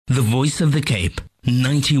the voice of the Cape,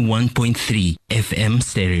 91.3 FM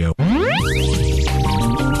stereo.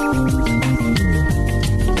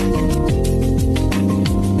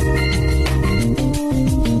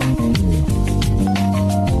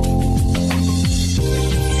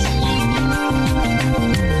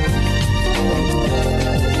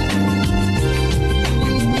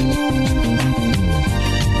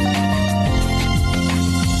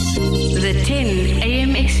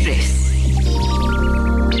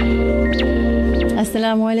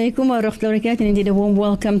 Assalamu alaikum wa rahmatullahi wa barakatuh, and indeed a warm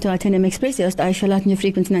welcome to our 10am Express. Your host Ayesha Laatoe, new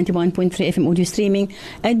frequency 91.3 FM audio streaming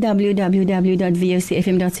at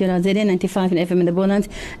www.vocfm.co.za, 95 FM in the Borderlands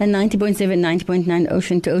and 90.7, 90.9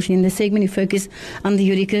 ocean to ocean. In this segment, we focus on the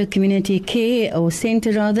Eureka Community Care, or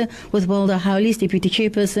Centre rather, with Waldo Houlies, Deputy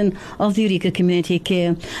Chairperson of the Eureka Community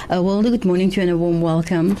Care. Waldo, good morning to you and a warm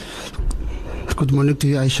welcome. Good morning to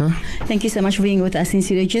you, Aisha. Thank you so much for being with us in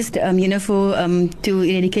studio. Just, to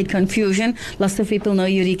eradicate confusion, lots of people know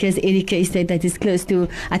Eureka as Eureka Estate that is close to,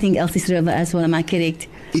 I think, Elsis River as well. Am I correct?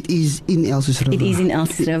 It is in Elsis River. It is in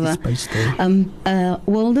Elsis River. It's based there.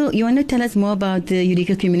 Waldo, you want to tell us more about the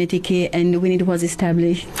Eureka Community Care and when it was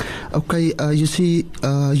established? Okay, you see,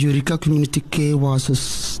 Eureka Community Care was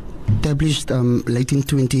established late in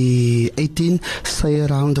 2018, say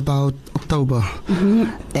around about October. Mm-hmm.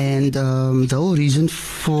 And the whole reason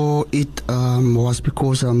for it was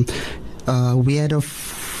because we had a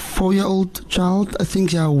 4-year-old child, I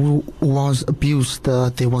think, who was abused.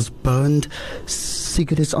 There was burned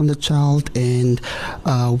cigarettes on the child, and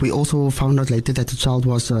we also found out later that the child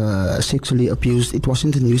was sexually abused. It was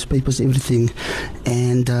in the newspapers, everything,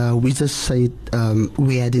 and we just said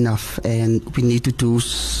we had enough and we need to do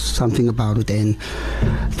something about it, and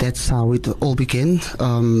that's how it all began.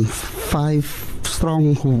 5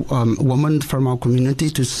 strong women from our community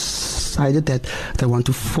decided that they want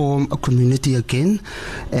to form a community again,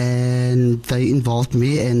 and they involved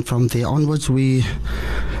me, and from there onwards we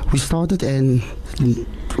started and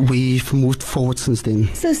we've moved forward since then.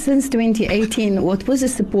 So since 2018, what was the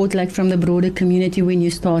support like from the broader community when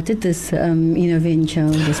you started this venture,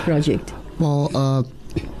 this project? Well,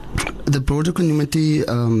 the broader community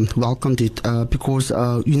welcomed it because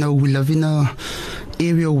we live in a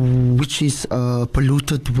area which is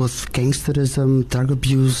polluted with gangsterism, drug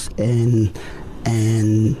abuse, and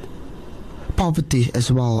poverty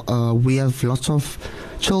as well. We have lots of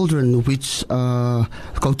children which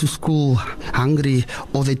go to school hungry,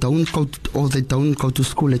 or they don't go to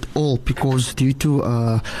school at all because due to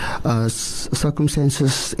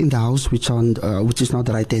circumstances in the house which is not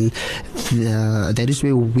right. And that is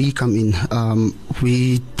where we come in.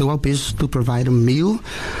 We do our best to provide a meal,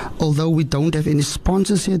 although we don't have any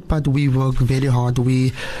sponsors yet, but we work very hard.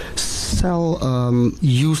 We sell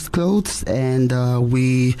used clothes, and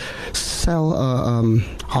we sell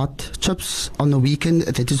hot chips on the weekend.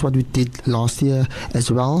 That is what we did last year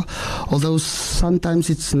as well. Although sometimes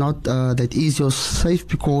it's not that easy or safe,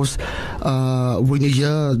 because when you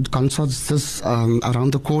hear gunshots just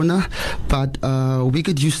around the corner, but we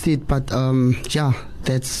get used to it. But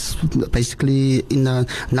that's basically in a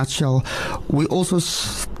nutshell. We also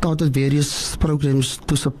started various programs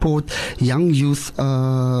to support young youth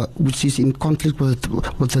which is in conflict with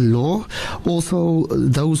the law. Also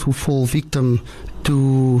those who fall victim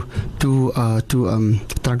to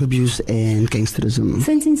drug abuse and gangsterism.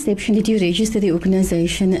 Since inception, did you register the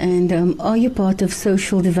organization, and are you part of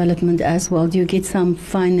social development as well? Do you get some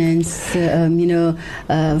finance,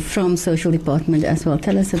 from social department as well?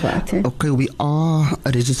 Tell us about it. Okay, we are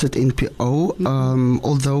a registered NPO,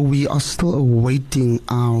 although we are still awaiting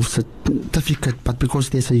our certificate, but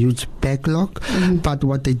because there's a huge backlog. But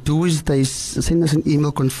what they do is they send us an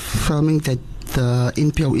email confirming that the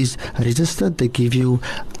NPO is registered. They give you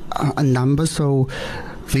a number, so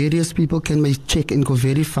various people can check and go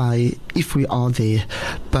verify if we are there.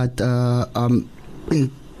 But in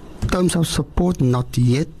terms of support, not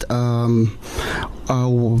yet.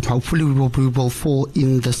 Hopefully we will fall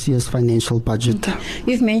in this year's financial budget. Okay.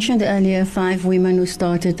 You've mentioned earlier 5 women who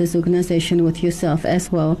started this organization with yourself as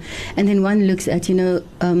well, and then one looks at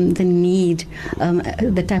the need,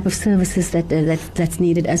 the type of services that's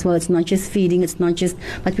needed as well. It's not just feeding,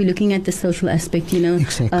 but we're looking at the social aspect,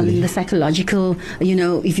 exactly. The psychological,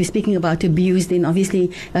 if you're speaking about abuse, then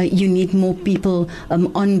obviously you need more people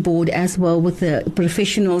on board as well, with the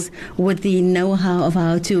professionals with the know-how of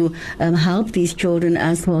how to help these children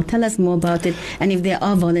as well. Tell us more about it, and if there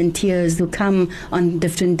are volunteers who come on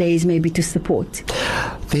different days maybe to support.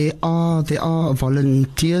 There are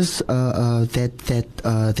volunteers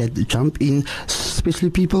that jump in,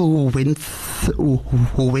 especially people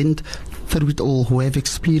who went through it all, who have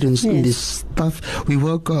experience in this stuff. We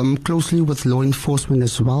work closely with law enforcement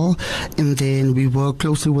as well, and then we work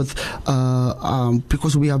closely with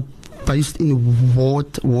because we are based in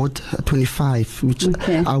Ward 25, which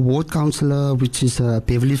our ward councillor, which is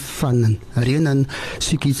Beverly van Reenen,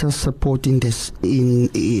 she gives us support in this in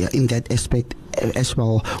that aspect as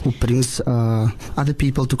well, who brings other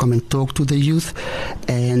people to come and talk to the youth,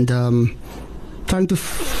 and trying to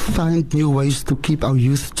find new ways to keep our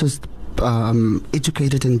youth just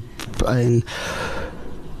educated and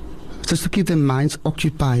just to keep their minds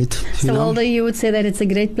occupied. So although you would say that it's a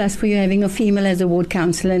great plus for you having a female as a ward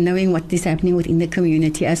councillor, knowing what is happening within the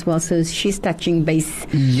community as well, so she's touching base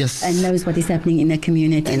and knows what is happening in the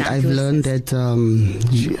community. And I've learned that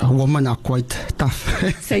women are quite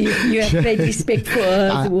tough. So you have great respect for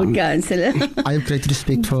her as a ward councillor. I have great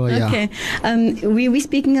respect for her, Okay. We're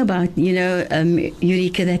speaking about,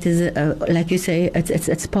 Eureka, that is, like you say,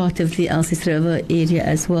 it's part of the Elsies River area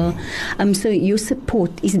as well. So your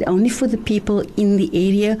support, is it only for the people in the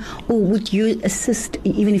area, or would you assist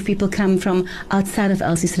even if people come from outside of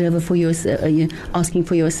Elsies River for your asking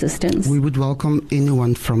for your assistance? We would welcome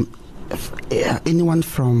anyone from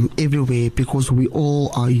everywhere, because we all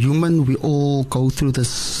are human. We all go through the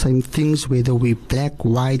same things, whether we're black,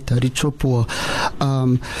 white, rich or poor.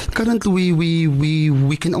 Currently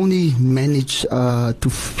we can only manage to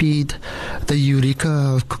feed the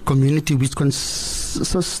Eureka community, which consists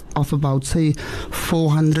of about, say,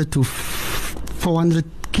 400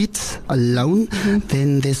 kids alone.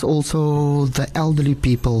 Then there's also the elderly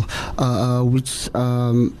people, which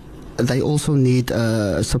they also need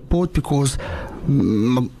support, because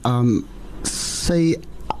say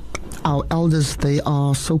our elders, they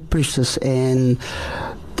are so precious, and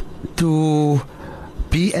to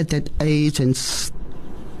be at that age and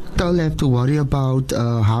still have to worry about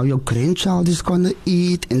how your grandchild is going to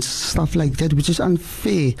eat and stuff like that, which is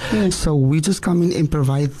unfair. So we just come in and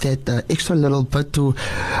provide that extra little bit to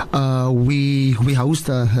we host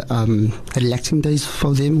relaxing days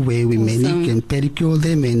for them, where we manicure and pedicure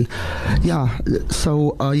them, and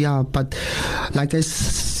but like I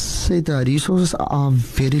said, the resources are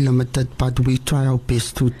very limited, but we try our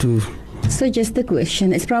best to So just the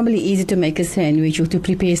question, it's probably easy to make a sandwich or to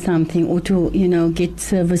prepare something or to, get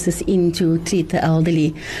services in to treat the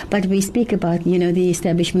elderly. But we speak about, the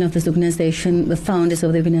establishment of this organization, the founders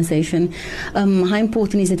of the organization. How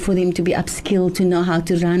important is it for them to be upskilled, to know how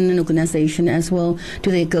to run an organization as well?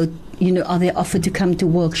 Do they go, are they offered to come to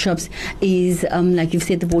workshops? Is, like you've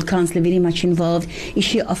said, the ward councillor very much involved? Is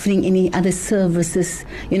she offering any other services,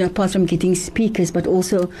 apart from getting speakers, but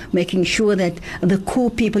also making sure that the core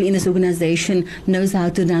people in this organization knows how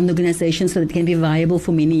to run the organization so that it can be viable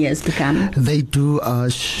for many years to come? They do.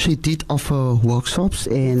 She did offer workshops,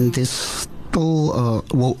 and there's still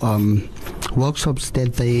workshops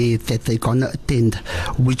that they gonna attend,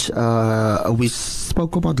 which we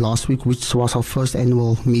spoke about last week, which was our first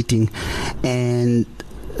annual meeting, and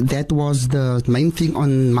that was the main thing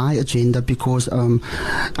on my agenda, because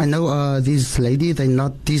I know these ladies,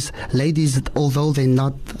 although they're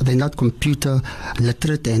not computer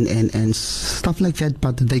literate and stuff like that,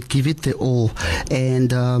 but they give it their all,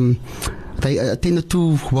 and they attended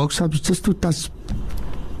 2 workshops just to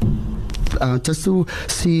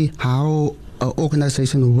see how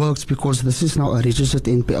organization works, because this is now a registered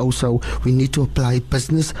NPO, so we need to apply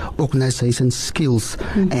business organization skills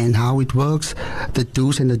and how it works, the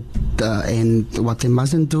do's and and what they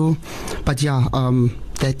mustn't do. But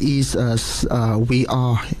that is we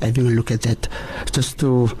are having a look at that, just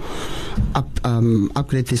to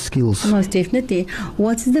upgrade the skills. Most definitely.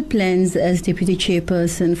 What's the plans as Deputy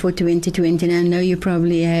Chairperson for 2020? And I know you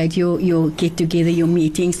probably had your get together, your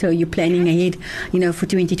meeting, so you're planning ahead, for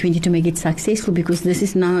 2020 to make it successful, because this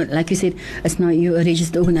is now, like you said, it's now you're a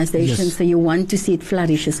registered organization, so you want to see it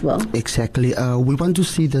flourish as well. Exactly. We want to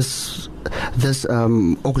see this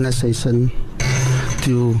organization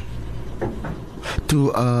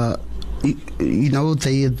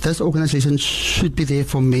this organization should be there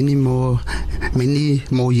for many more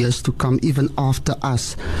years to come, even after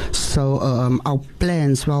us. So our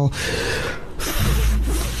plans,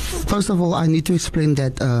 first of all, I need to explain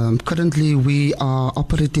that currently we are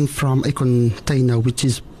operating from a container which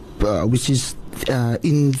is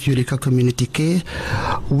in Eureka Community Care.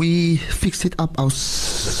 We fixed it up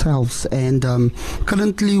ourselves, and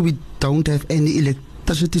currently we don't have any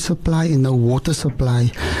electricity supply and no water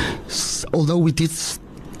supply. Although we did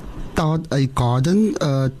start a garden,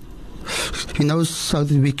 so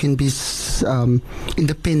that we can be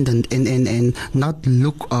independent and not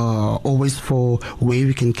look always for where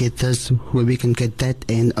we can get this, where we can get that,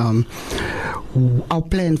 and our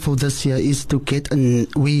plan for this year is to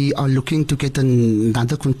we are looking to get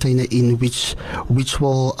another container in which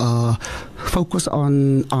will focus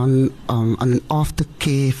on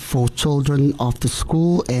aftercare for children after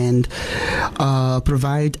school, and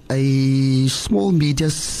provide a small media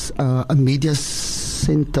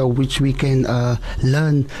center which we can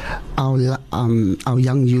learn our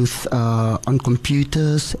young youth on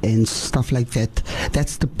computers and stuff like that.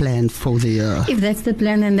 That's the plan for the year. If that's the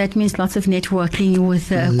plan, then that means lots of networking with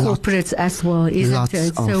corporates as well, isn't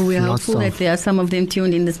it? So we're hopeful that there are some of them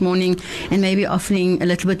tuned in this morning and maybe offering a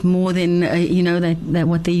little bit more than that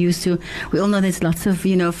what they used to. We all know there's lots of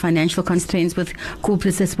financial constraints with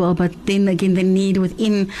corporates as well, but then again the need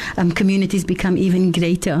within communities become even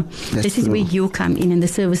greater. This is where you come in and the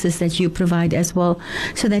services that you provide as well.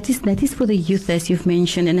 So that is for the youth, as you've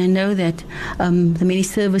mentioned, and I know that the many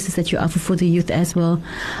services that you offer for the youth as well.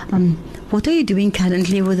 What are you doing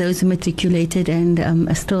currently with those who matriculated and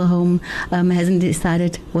are still home, hasn't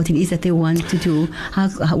decided what it is that they want to do?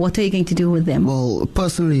 What are you going to do with them? Well,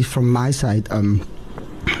 personally, from my side,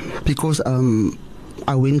 because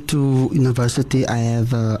I went to university, I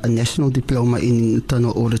have a national diploma in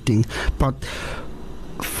internal auditing, but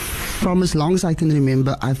from as long as I can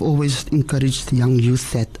remember, I've always encouraged young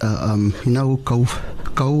youth that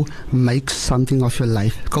go make something of your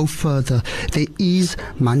life, go further. There is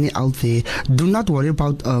money out there. Do not worry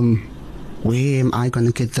about where am I going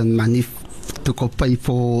to get the money to go pay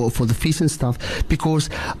for the fees and stuff, because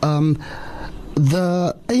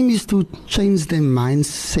the aim is to change their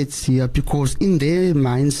mindsets here, because in their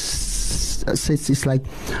mindsets it's like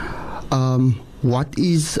what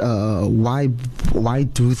is why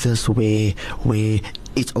do this where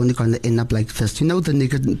it's only going to end up like this, the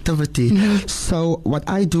negativity. Mm-hmm. So what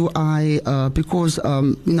I do, because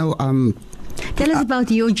tell us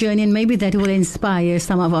about your journey, and maybe that will inspire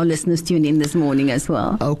some of our listeners tuned in this morning as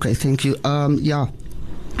well. Okay, thank you.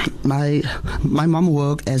 My mom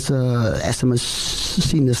worked as a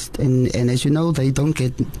machinist, and as you know, they don't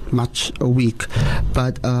get much a week.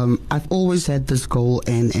 But I've always had this goal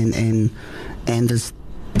and this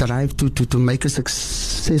drive to make a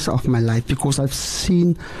success of my life, because I've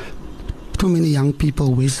seen too many young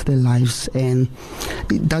people waste their lives, and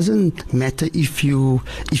it doesn't matter if you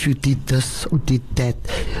did this or did that,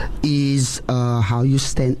 is how you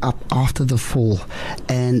stand up after the fall.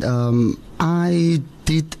 And I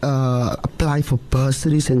did apply for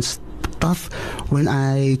bursaries and stuff. When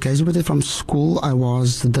I graduated from school, I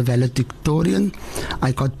was the valedictorian.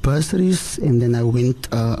 I got bursaries, and then I went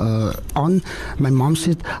on. My mom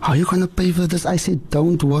said, "How are you going to pay for this?" I said,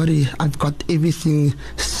 "Don't worry, I've got everything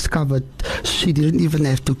covered." She didn't even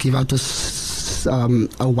have to give out a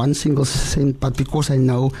one single cent, but because I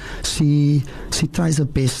know she tries her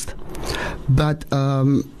best. But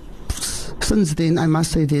since then, I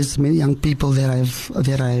must say there's many young people that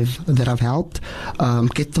I've helped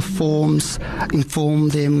get the forms, inform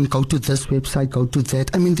them, go to this website, go to that.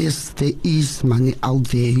 I mean, there is money out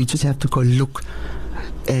there. You just have to go look.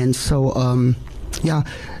 And so,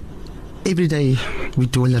 every day we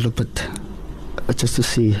do a little bit. Just to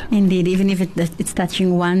see. Indeed, even if it's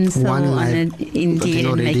touching one soul and indeed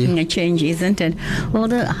and making a change, isn't it?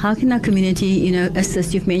 Waldo, how can our community,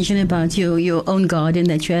 assist? You've mentioned about your own garden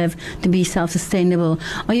that you have to be self-sustainable.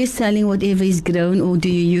 Are you selling whatever is grown, or do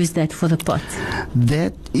you use that for the pot?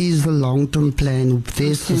 That is the long-term plan.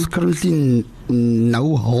 There's currently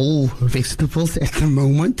no whole vegetables at the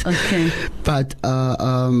moment. Okay. But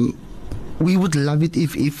we would love it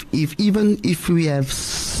if even if we have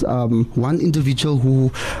one individual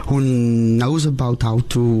who knows about how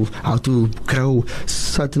to grow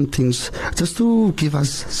certain things, just to give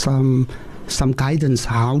us some guidance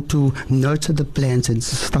how to nurture the plants and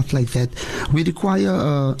stuff like that. We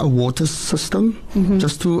require a water system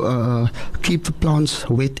just to keep the plants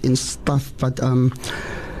wet and stuff, but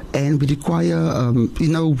and we require, we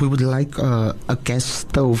would like a gas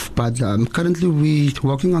stove, but currently we're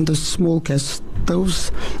working on the small gas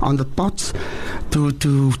stoves on the pots to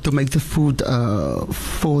make the food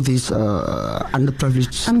for these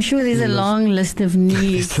underprivileged. I'm sure there's a long list of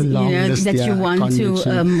needs that you want to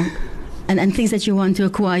and things that you want to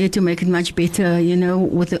acquire to make it much better,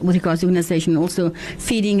 with regards to organization, also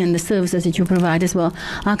feeding and the services that you provide as well.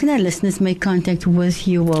 How can our listeners make contact with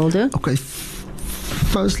you, Waldo? Okay.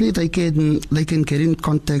 Firstly, they can get in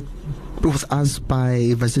contact with us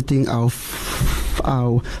by visiting our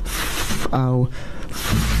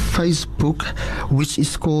Facebook, which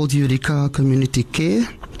is called Eureka Community Care.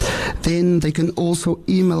 Then they can also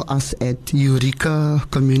email us at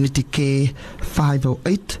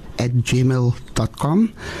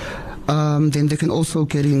eurekacommunitycare508@gmail.com. Then they can also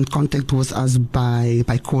get in contact with us by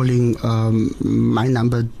calling my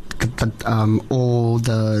number, or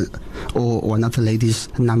one of the ladies'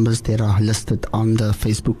 numbers that are listed on the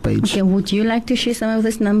Facebook page. Okay, would you like to share some of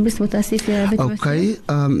those numbers with us if you have it? Okay,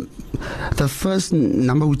 the first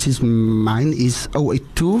number, which is mine, is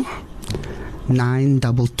 082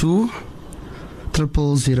 922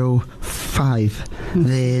 0005.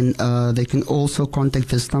 Then they can also contact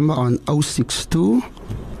this number on 062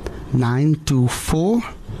 924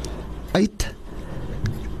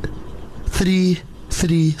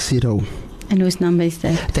 8330. And whose number is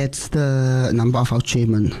that? That's the number of our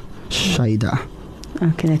chairman, Shaida.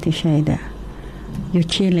 Okay, that is Shaida. Your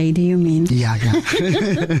chair lady, you mean? Yeah.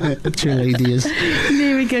 Chair lady, yes.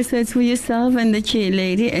 There we go. So it's for yourself and the chair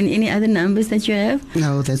lady. And any other numbers that you have?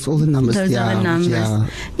 No, that's all the numbers. Those are the numbers. Yeah.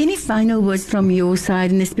 Any final words from your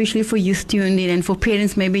side, and especially for youth tuned in, and for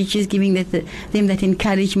parents, maybe just giving them that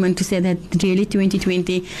encouragement to say that really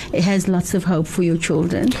 2020 has lots of hope for your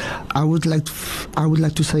children? I would like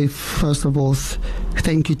to say, first of all,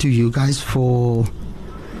 thank you to you guys for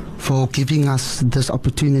giving us this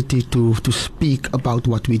opportunity to speak about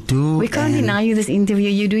what we do. We can't deny you this interview.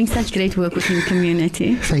 You're doing such great work within the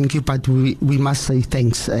community. Thank you, but we must say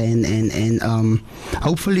thanks, and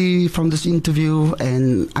hopefully from this interview,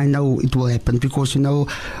 and I know it will happen, because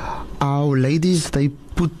our ladies, they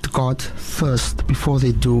put God first before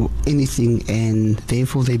they do anything, and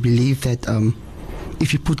therefore they believe that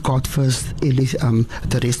if you put God first,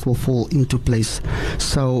 the rest will fall into place.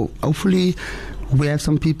 So hopefully we have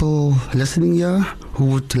some people listening here who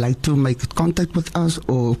would like to make contact with us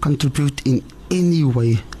or contribute in any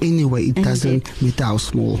way. It doesn't matter how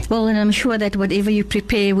small. Well, and I'm sure that whatever you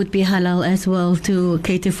prepare would be halal as well, to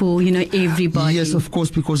cater for everybody. Yes, of course,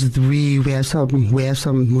 because we have some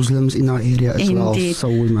Muslims in our area as well, so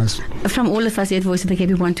we must. From all of us at Voice of the Cape,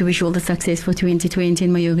 we want to wish you all the success for 2020,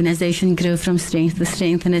 and my organization grow from strength to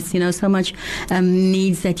strength. And it's so much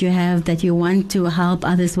needs that you have, that you want to help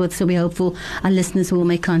others with. So we're hopeful our listeners will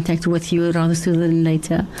make contact with you rather sooner than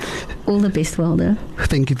later. All the best, Waldo.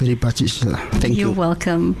 Thank you very much, Isla. Thank you. You're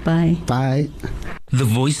welcome. Bye. Bye. The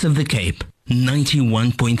Voice of the Cape,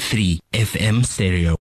 91.3 FM stereo.